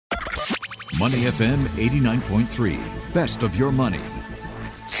Money FM 89.3. Best of your money.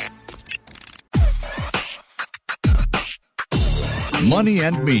 Money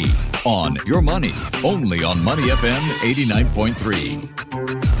and Me on Your Money, only on Money FM 89.3.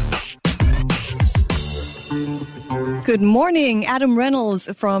 Good morning. Adam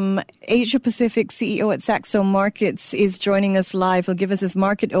Reynolds from Asia Pacific, CEO at Saxo Markets, is joining us live. He'll give us his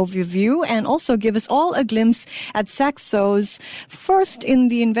market overview and also give us all a glimpse at Saxo's first in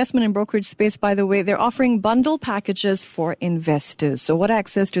the investment and brokerage space. By the way, they're offering bundle packages for investors. So what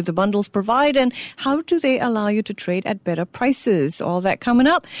access do the bundles provide and how do they allow you to trade at better prices? All that coming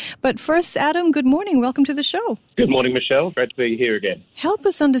up. But first, Adam, good morning. Welcome to the show. Good morning, Michelle. Great to be here again. Help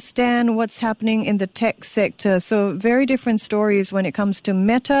us understand what's happening in the tech sector. So very different stories when it comes to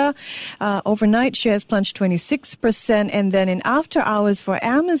Meta. Overnight, shares plunged 26%. And then in after hours for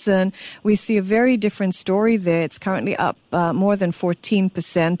Amazon, we see a very different story there. It's currently up more than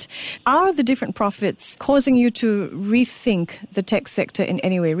 14%. Are the different profits causing you to rethink the tech sector in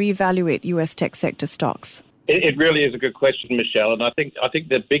any way, reevaluate U.S. tech sector stocks? It really is a good question, Michelle. And I think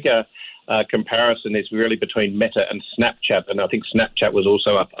the bigger comparison is really between Meta and Snapchat, and I think Snapchat was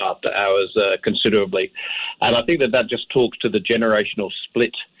also up after hours considerably. And I think that just talks to the generational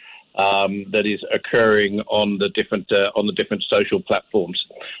split that is occurring on the different social platforms.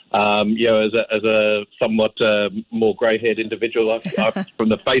 As a somewhat more grey-haired individual, I'm from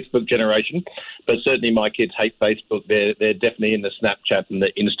the Facebook generation, but certainly my kids hate Facebook. They're definitely in the Snapchat and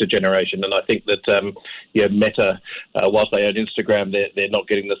the Insta generation, and I think that Meta, whilst they own Instagram, they're not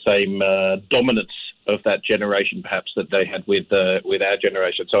getting the same dominance of that generation perhaps that they had with our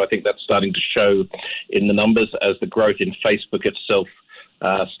generation. So I think that's starting to show in the numbers as the growth in Facebook itself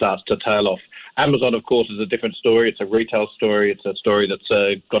starts to tail off. Amazon, of course, is a different story. It's a retail story. It's a story that's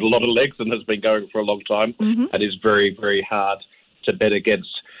got a lot of legs and has been going for a long time and is very, very hard to bet against.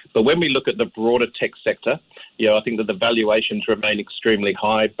 But when we look at the broader tech sector, I think that the valuations remain extremely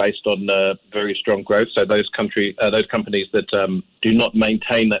high based on very strong growth. So those companies that do not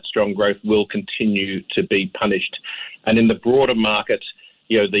maintain that strong growth will continue to be punished. And in the broader market,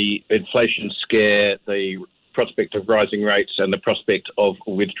 the inflation scare, the prospect of rising rates and the prospect of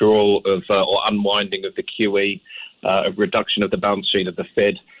withdrawal of or unwinding of the QE, of reduction of the balance sheet of the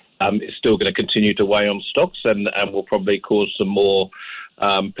Fed, is still going to continue to weigh on stocks and will probably cause some more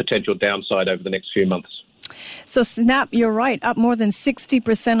potential downside over the next few months. So Snap, you're right, up more than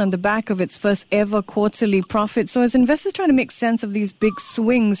 60% on the back of its first ever quarterly profit. So as investors trying to make sense of these big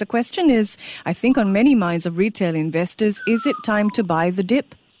swings, the question is, I think on many minds of retail investors, is it time to buy the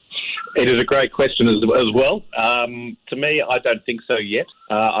dip? It is a great question as well. To me, I don't think so yet.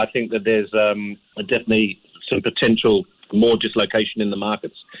 I think that there's definitely some potential more dislocation in the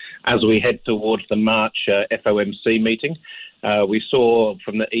markets as we head towards the March FOMC meeting. We saw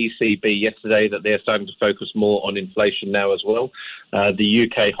from the ECB yesterday that they're starting to focus more on inflation now as well.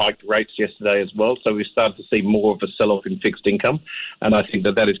 The UK hiked rates yesterday as well, so we started to see more of a sell-off in fixed income, and I think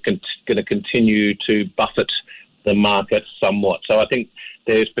that is going to continue to buffet the market somewhat. So I think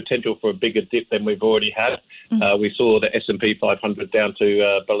there's potential for a bigger dip than we've already had. We saw the S&P 500 down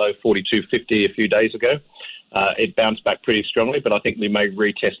to below 42.50 a few days ago. It bounced back pretty strongly, but I think we may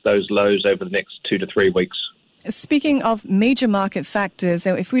retest those lows over the next 2 to 3 weeks. Speaking of major market factors,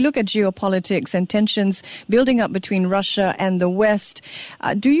 if we look at geopolitics and tensions building up between Russia and the West,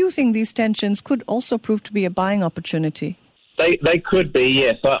 do you think these tensions could also prove to be a buying opportunity? They could be,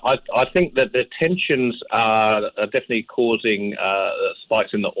 yes. I think that the tensions are definitely causing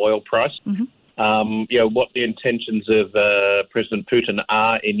spikes in the oil price. What the intentions of President Putin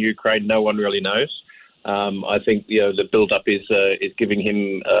are in Ukraine, no one really knows. I think the build-up is giving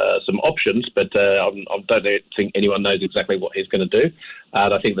him some options, but I don't think anyone knows exactly what he's going to do.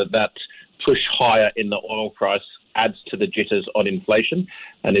 And I think that push higher in the oil price adds to the jitters on inflation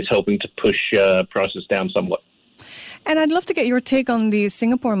and is helping to push prices down somewhat. And I'd love to get your take on the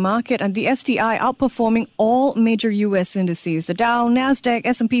Singapore market and the STI outperforming all major U.S. indices, the Dow, NASDAQ,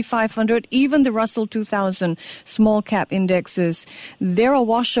 S&P 500, even the Russell 2000 small cap indexes. They're a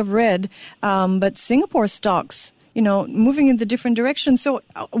wash of red, but Singapore stocks, moving in the different direction. So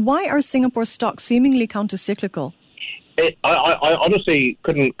why are Singapore stocks seemingly counter-cyclical? I honestly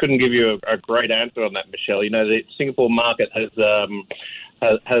couldn't give you a great answer on that, Michelle. The Singapore market has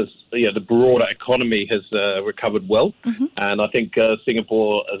the broader economy has recovered well, and I think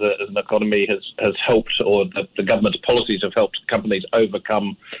Singapore as an economy has helped, or the government's policies have helped companies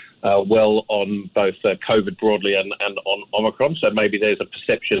overcome well on both COVID broadly and on Omicron. So maybe there's a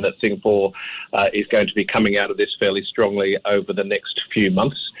perception that Singapore is going to be coming out of this fairly strongly over the next few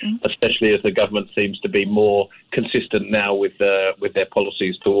months, especially as the government seems to be more consistent now with their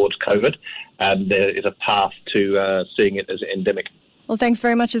policies towards COVID. and there is a path to seeing it as endemic. Well, thanks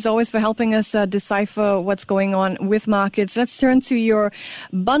very much, as always, for helping us decipher what's going on with markets. Let's turn to your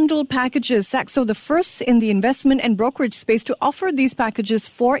bundle packages. Saxo, the first in the investment and brokerage space to offer these packages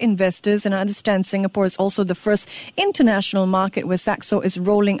for investors. And I understand Singapore is also the first international market where Saxo is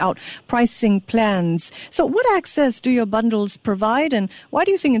rolling out pricing plans. So what access do your bundles provide? And why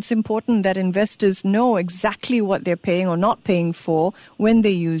do you think it's important that investors know exactly what they're paying or not paying for when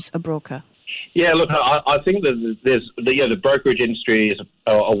they use a broker? Yeah, look, I think that the brokerage industry is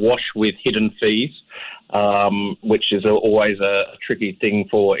awash with hidden fees, which is always a tricky thing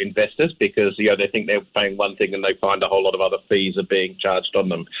for investors because they think they're paying one thing and they find a whole lot of other fees are being charged on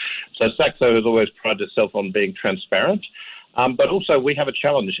them. So Saxo has always prided itself on being transparent. But also we have a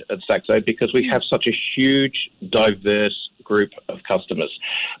challenge at Saxo because we have such a huge, diverse group of customers.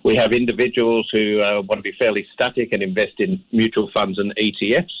 We have individuals who want to be fairly static and invest in mutual funds and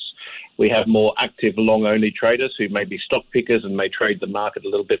ETFs. We have more active long-only traders who may be stock pickers and may trade the market a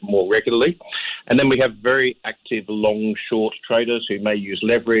little bit more regularly. And then we have very active long-short traders who may use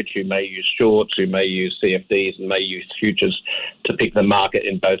leverage, who may use shorts, who may use CFDs and may use futures to pick the market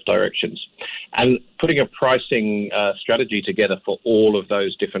in both directions. And putting a pricing strategy together for all of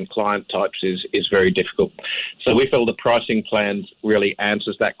those different client types is very difficult. So we feel the pricing plans really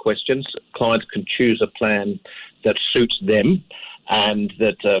answers that question. Clients can choose a plan that suits them and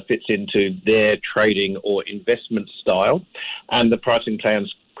that fits into their trading or investment style, and the pricing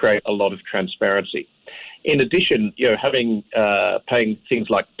plans create a lot of transparency. In addition, paying things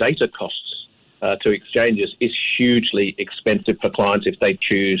like data costs to exchanges is hugely expensive for clients if they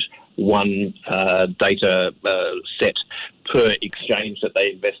choose one data set per exchange that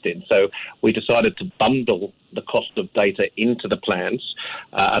they invest in. So we decided to bundle the cost of data into the plans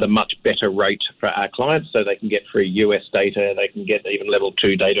at a much better rate for our clients, so they can get free US data, they can get even level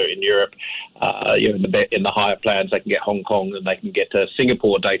 2 data in Europe. In the higher plans, they can get Hong Kong and they can get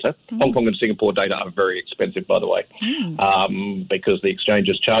Singapore data. Hong Kong and Singapore data are very expensive, by the way, because the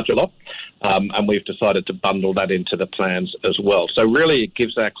exchanges charge a lot. And we've decided to bundle that into the plans as well. So really it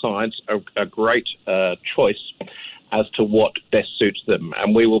gives our clients a great choice as to what best suits them.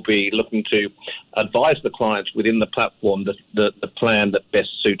 And we will be looking to advise the clients within the platform the plan that best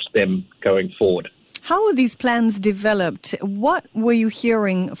suits them going forward. How are these plans developed? What were you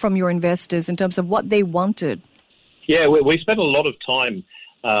hearing from your investors in terms of what they wanted? Yeah, we spent a lot of time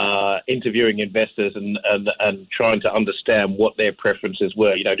interviewing investors and trying to understand what their preferences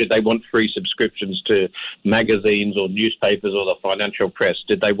were. Did they want free subscriptions to magazines or newspapers or the financial press?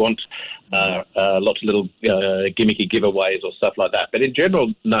 Did they want lots of little gimmicky giveaways or stuff like that? But in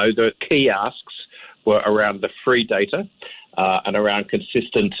general, no, the key asks were around the free data and around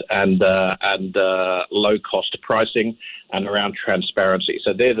consistent and low-cost pricing and around transparency.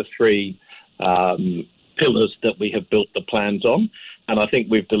 So they're the three pillars that we have built the plans on. And I think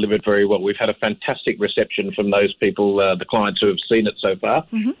we've delivered very well. We've had a fantastic reception from those people, the clients who have seen it so far.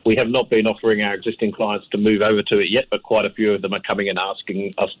 Mm-hmm. We have not been offering our existing clients to move over to it yet, but quite a few of them are coming and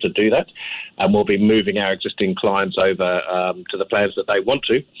asking us to do that. And we'll be moving our existing clients over to the plans that they want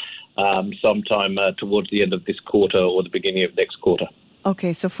to sometime towards the end of this quarter or the beginning of next quarter.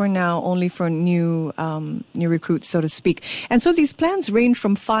 Okay, so for now, only for new recruits, so to speak. And so these plans range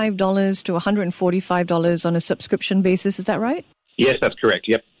from $5 to $145 on a subscription basis. Is that right? Yes, that's correct.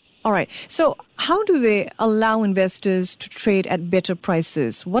 Yep. All right. So how do they allow investors to trade at better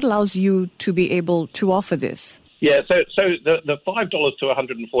prices? What allows you to be able to offer this? Yeah, so the $5 to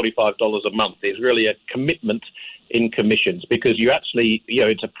 $145 a month is really a commitment in commissions because you actually,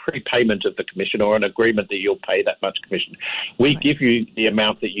 it's a prepayment of the commission or an agreement that you'll pay that much commission. We give you the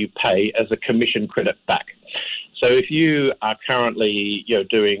amount that you pay as a commission credit back. So if you are currently,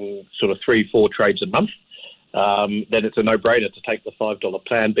 doing sort of 3-4 trades a month, then it's a no-brainer to take the $5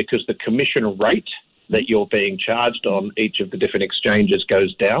 plan because the commission rate that you're being charged on each of the different exchanges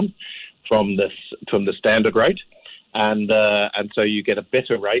goes down from the standard rate, and so you get a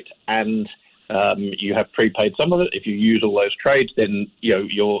better rate, and you have prepaid some of it. If you use all those trades, then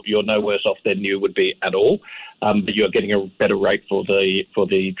you're no worse off than you would be at all. But you're getting a better rate for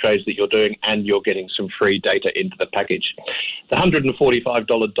the trades that you're doing, and you're getting some free data into the package. The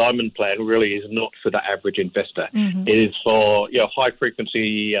 $145 Diamond plan really is not for the average investor. Mm-hmm. It is for high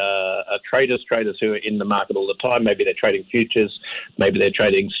frequency traders who are in the market all the time. Maybe they're trading futures, maybe they're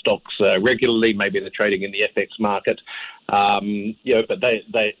trading stocks regularly, maybe they're trading in the FX market. But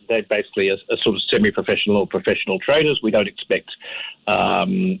they're basically a sort of semi-professional or professional traders. We don't expect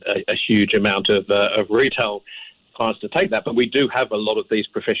a huge amount of retail clients to take that, but we do have a lot of these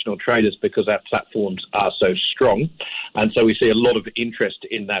professional traders because our platforms are so strong. And so we see a lot of interest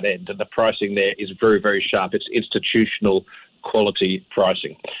in that end. And the pricing there is very, very sharp. It's institutional quality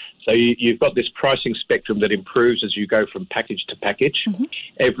pricing. So you've got this pricing spectrum that improves as you go from package to package. Mm-hmm.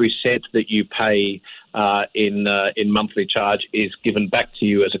 Every cent that you pay in monthly charge is given back to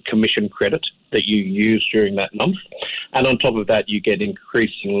you as a commission credit that you use during that month. And on top of that, you get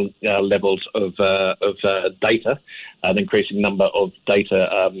increasing levels of data, an increasing number of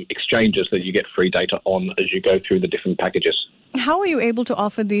data exchanges that you get free data on as you go through the different packages. How are you able to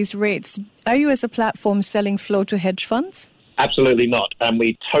offer these rates? Are you as a platform selling flow to hedge funds? Absolutely not. And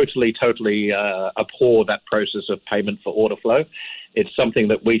we totally abhor that process of payment for order flow. It's something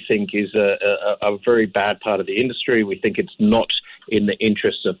that we think is a very bad part of the industry. We think it's not in the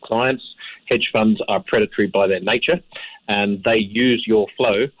interests of clients. Hedge funds are predatory by their nature, and they use your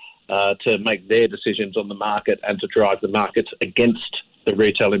flow to make their decisions on the market and to drive the markets against the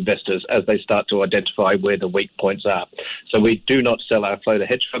retail investors as they start to identify where the weak points are. So we do not sell our flow to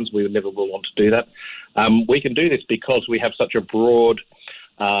hedge funds. We never will want to do that. We can do this because we have such a broad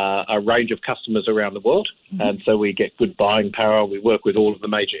a range of customers around the world, mm-hmm. and so we get good buying power. We work with all of the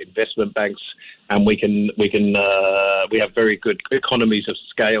major investment banks, and we have very good economies of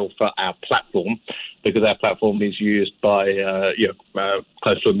scale for our platform because our platform is used by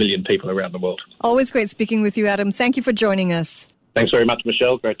close to 1 million people around the world. Always great speaking with you, Adam. Thank you for joining us. Thanks very much,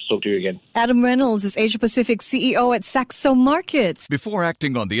 Michelle. Great to talk to you again. Adam Reynolds is Asia Pacific CEO at Saxo Markets. Before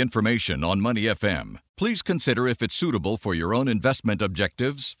acting on the information on Money FM, please consider if it's suitable for your own investment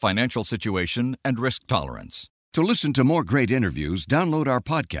objectives, financial situation, and risk tolerance. To listen to more great interviews, download our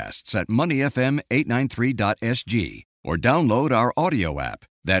podcasts at moneyfm893.sg or download our audio app.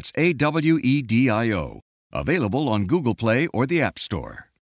 That's AWEDIO. Available on Google Play or the App Store.